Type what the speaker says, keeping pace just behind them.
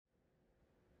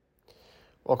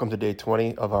Welcome to day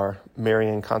 20 of our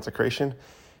Marian consecration.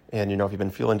 And if you've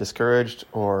been feeling discouraged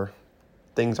or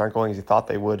things aren't going as you thought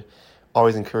they would,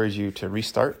 always encourage you to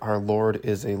restart. Our Lord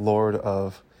is a Lord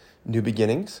of new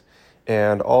beginnings.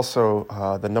 And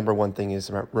also, the number one thing is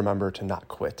remember to not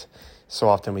quit. So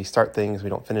often we start things, we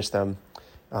don't finish them.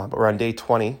 But we're on day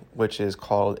 20, which is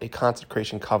called a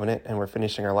consecration covenant. And we're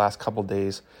finishing our last couple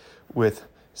days with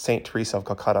St. Teresa of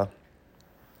Calcutta.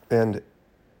 And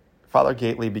Father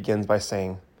Gately begins by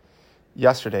saying,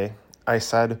 "Yesterday, I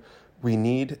said we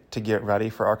need to get ready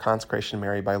for our consecration,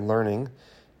 Mary, by learning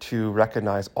to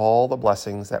recognize all the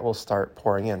blessings that will start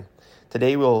pouring in.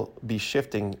 Today, we'll be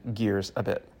shifting gears a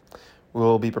bit.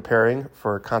 We'll be preparing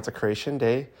for consecration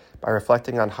day by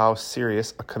reflecting on how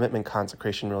serious a commitment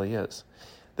consecration really is.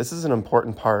 This is an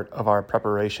important part of our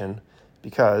preparation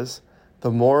because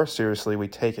the more seriously we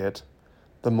take it,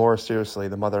 the more seriously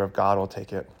the Mother of God will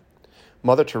take it.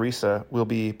 Mother Teresa will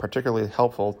be particularly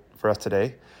helpful for us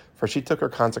today, for she took her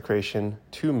consecration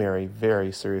to Mary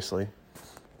very seriously.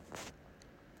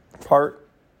 Part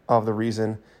of the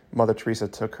reason Mother Teresa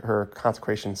took her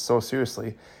consecration so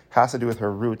seriously has to do with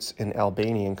her roots in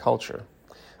Albanian culture.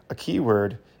 A key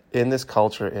word in this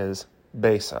culture is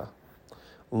besa.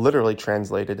 Literally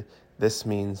translated, this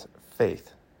means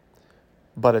faith.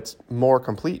 But its more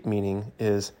complete meaning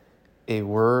is a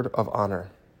word of honor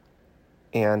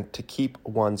and to keep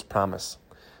one's promise.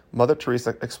 Mother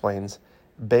Teresa explains,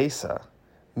 besa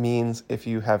means if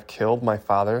you have killed my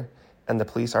father and the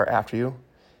police are after you,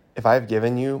 if I have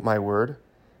given you my word,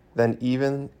 then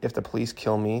even if the police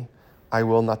kill me, I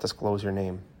will not disclose your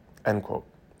name." End quote.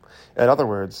 In other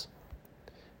words,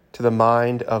 to the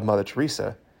mind of Mother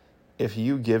Teresa, if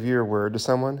you give your word to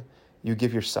someone, you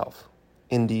give yourself.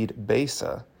 Indeed,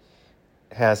 besa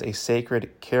has a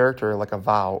sacred character like a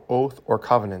vow, oath, or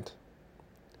covenant.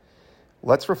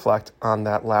 Let's reflect on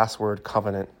that last word,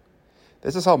 covenant.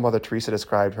 This is how Mother Teresa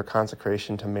described her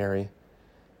consecration to Mary.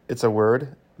 It's a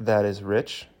word that has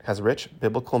rich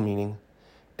biblical meaning.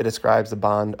 It describes the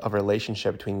bond of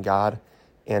relationship between God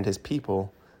and his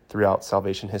people throughout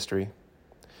salvation history.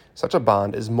 Such a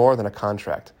bond is more than a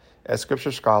contract, as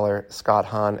scripture scholar Scott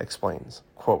Hahn explains,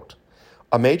 quote,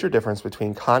 "A major difference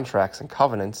between contracts and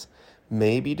covenants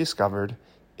may be discovered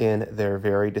in their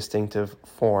very distinctive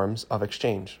forms of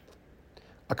exchange.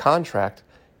 A contract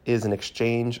is an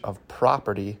exchange of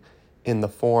property in the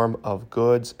form of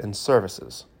goods and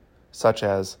services, such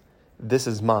as, this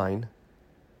is mine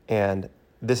and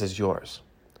this is yours.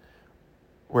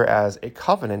 Whereas a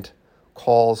covenant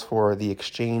calls for the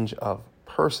exchange of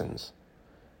persons,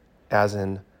 as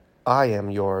in, I am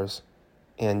yours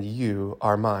and you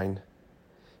are mine,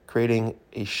 creating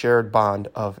a shared bond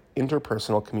of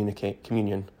interpersonal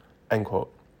communion," end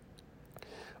quote.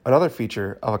 Another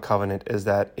feature of a covenant is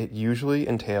that it usually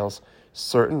entails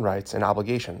certain rights and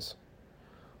obligations.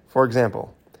 For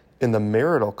example, in the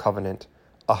marital covenant,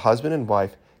 a husband and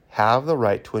wife have the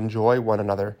right to enjoy one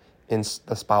another in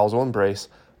the spousal embrace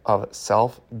of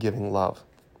self-giving love.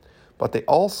 But they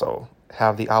also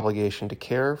have the obligation to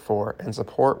care for and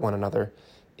support one another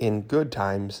in good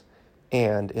times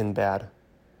and in bad.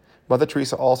 Mother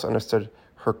Teresa also understood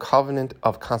her covenant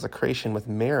of consecration with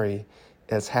Mary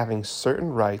as having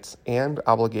certain rights and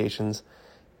obligations,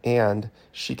 and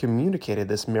she communicated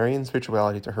this Marian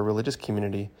spirituality to her religious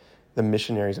community, the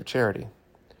Missionaries of Charity.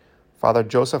 Father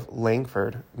Joseph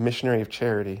Langford, Missionary of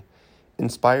Charity,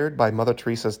 inspired by Mother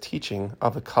Teresa's teaching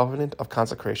of the covenant of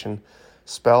consecration,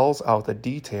 spells out the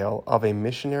detail of a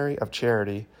missionary of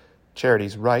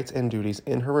charity's rights and duties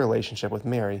in her relationship with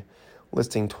Mary,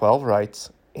 listing 12 rights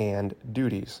and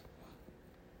duties.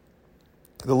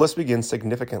 The list begins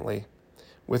significantly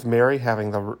with Mary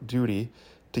having the duty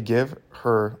to give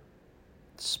her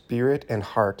spirit and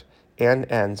heart, and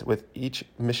ends with each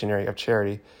missionary of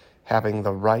charity having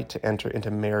the right to enter into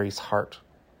Mary's heart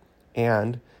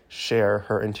and share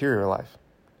her interior life.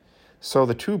 So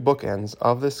the two bookends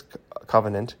of this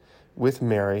covenant with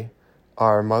Mary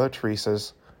are Mother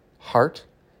Teresa's heart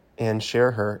and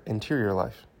share her interior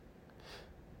life.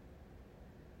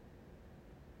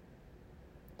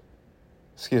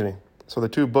 So the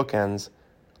two bookends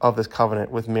of this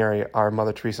covenant with Mary are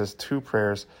Mother Teresa's two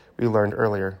prayers we learned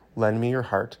earlier, lend me your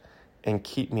heart and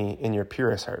keep me in your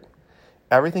purest heart.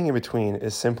 Everything in between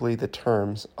is simply the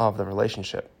terms of the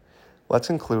relationship. Let's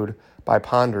conclude by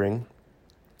pondering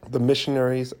the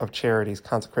Missionaries of Charity's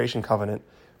consecration covenant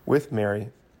with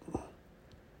Mary,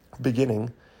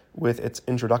 beginning with its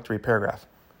introductory paragraph.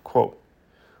 Quote,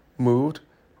 "Moved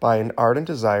by an ardent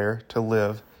desire to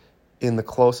live in the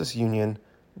closest union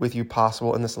with you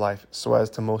possible in this life, so as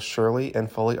to most surely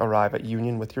and fully arrive at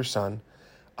union with your Son,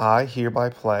 I hereby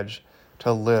pledge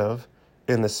to live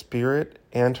in the spirit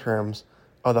and terms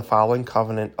of the following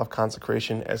covenant of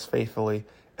consecration as faithfully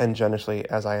and generously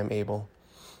as I am able.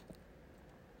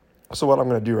 So what I'm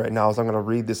going to do right now is I'm going to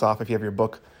read this off. If you have your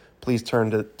book, please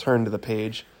turn to the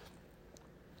page.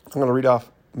 I'm going to read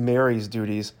off Mary's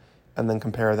duties and then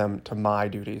compare them to my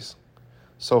duties.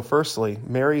 So firstly,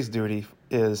 Mary's duty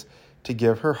is to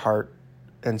give her heart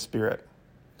and spirit.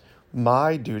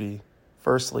 My duty,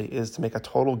 firstly, is to make a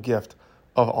total gift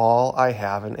of all I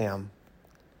have and am.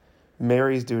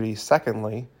 Mary's duty,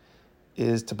 secondly,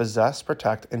 is to possess,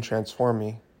 protect, and transform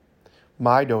me.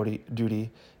 My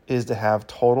duty is to have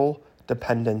total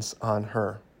dependence on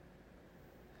her.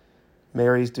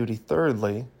 Mary's duty,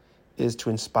 thirdly, is to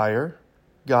inspire,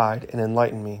 guide, and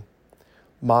enlighten me.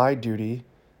 My duty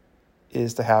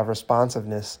is to have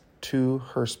responsiveness to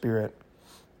her spirit.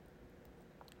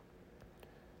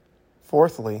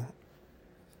 Fourthly,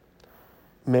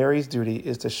 Mary's duty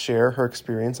is to share her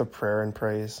experience of prayer and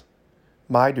praise.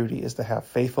 My duty is to have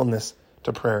faithfulness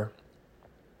to prayer.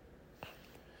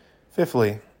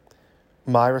 Fifthly,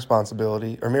 Mary's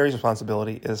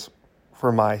responsibility is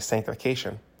for my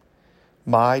sanctification.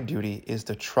 My duty is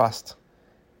to trust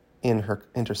in her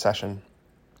intercession.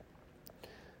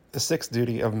 The sixth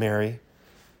duty of Mary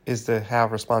is to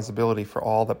have responsibility for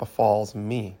all that befalls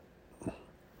me.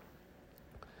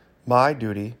 My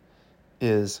duty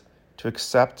is to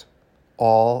accept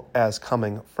all as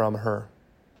coming from her.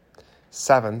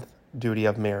 Seventh duty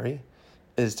of Mary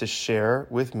is to share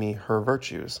with me her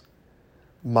virtues.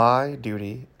 My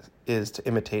duty is to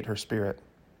imitate her spirit.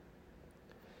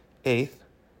 Eighth,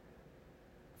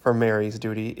 for Mary's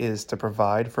duty is to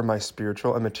provide for my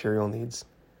spiritual and material needs.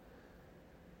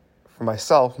 For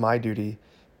myself, my duty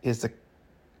is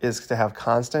to have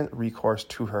constant recourse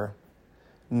to her.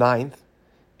 Ninth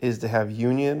is to have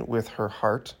union with her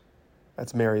heart.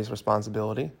 That's Mary's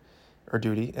responsibility or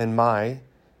duty. And my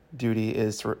duty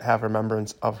is to have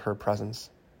remembrance of her presence.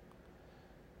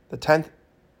 The 10th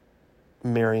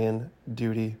Marian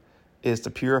duty is to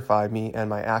purify me and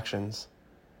my actions.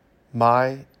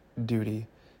 My duty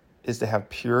is to have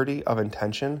purity of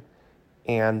intention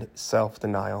and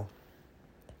self-denial.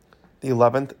 The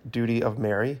 11th duty of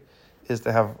Mary is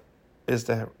to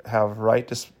have right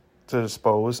to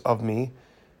dispose of me,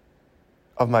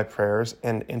 of my prayers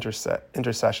and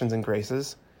intercessions and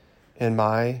graces. And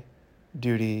my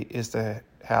duty is to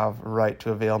have right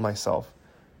to avail myself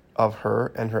of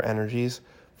her and her energies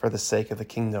for the sake of the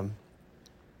kingdom.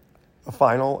 The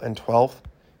final and 12th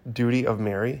duty of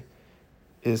Mary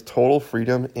is total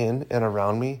freedom in and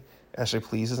around me as she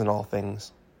pleases in all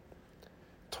things.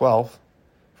 12th,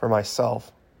 for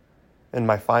myself, and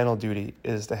my final duty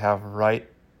is to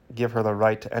give her the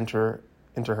right to enter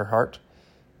into her heart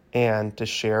and to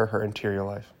share her interior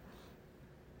life.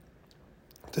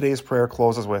 Today's prayer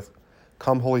closes with,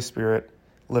 "Come, Holy Spirit,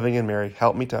 living in Mary,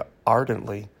 help me to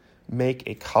ardently make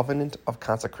a covenant of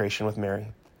consecration with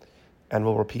Mary." And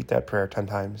we'll repeat that prayer 10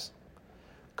 times.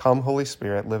 "Come, Holy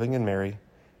Spirit, living in Mary,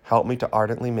 help me to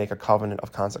ardently make a covenant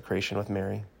of consecration with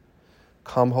Mary."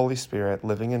 "Come, Holy Spirit,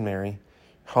 living in Mary,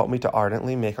 help me to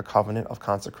ardently make a covenant of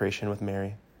consecration with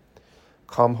Mary."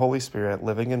 "Come, Holy Spirit,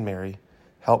 living in Mary,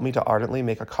 help me to ardently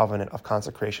make a covenant of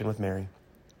consecration with Mary."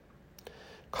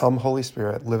 "Come, Holy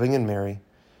Spirit, living in Mary,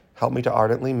 help me to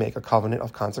ardently make a covenant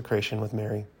of consecration with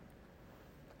Mary."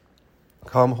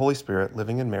 "Come, Holy Spirit,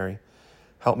 living in Mary,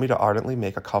 help me to ardently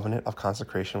make a covenant of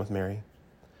consecration with Mary."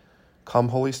 "Come,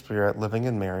 Holy Spirit, living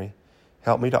in Mary,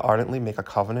 help me to ardently make a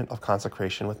covenant of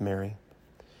consecration with Mary."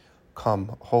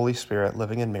 "Come, Holy Spirit,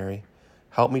 living in Mary,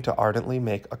 help me to ardently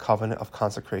make a covenant of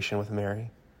consecration with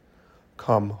Mary."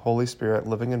 "Come, Holy Spirit,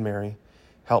 living in Mary,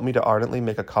 help me to ardently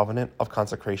make a covenant of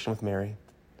consecration with Mary."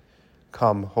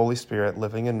 "Come, Holy Spirit,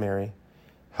 living in Mary,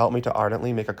 help me to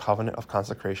ardently make a covenant of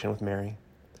consecration with Mary."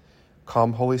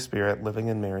 "Come, Holy Spirit, living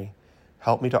in Mary,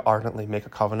 help me to ardently make a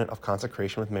covenant of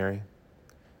consecration with Mary."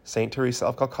 Saint Teresa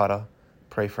of Calcutta,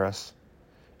 pray for us.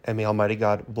 And may Almighty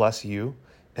God bless you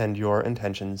and your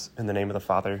intentions in the name of the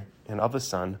Father, and of the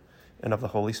Son, and of the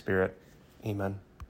Holy Spirit. Amen.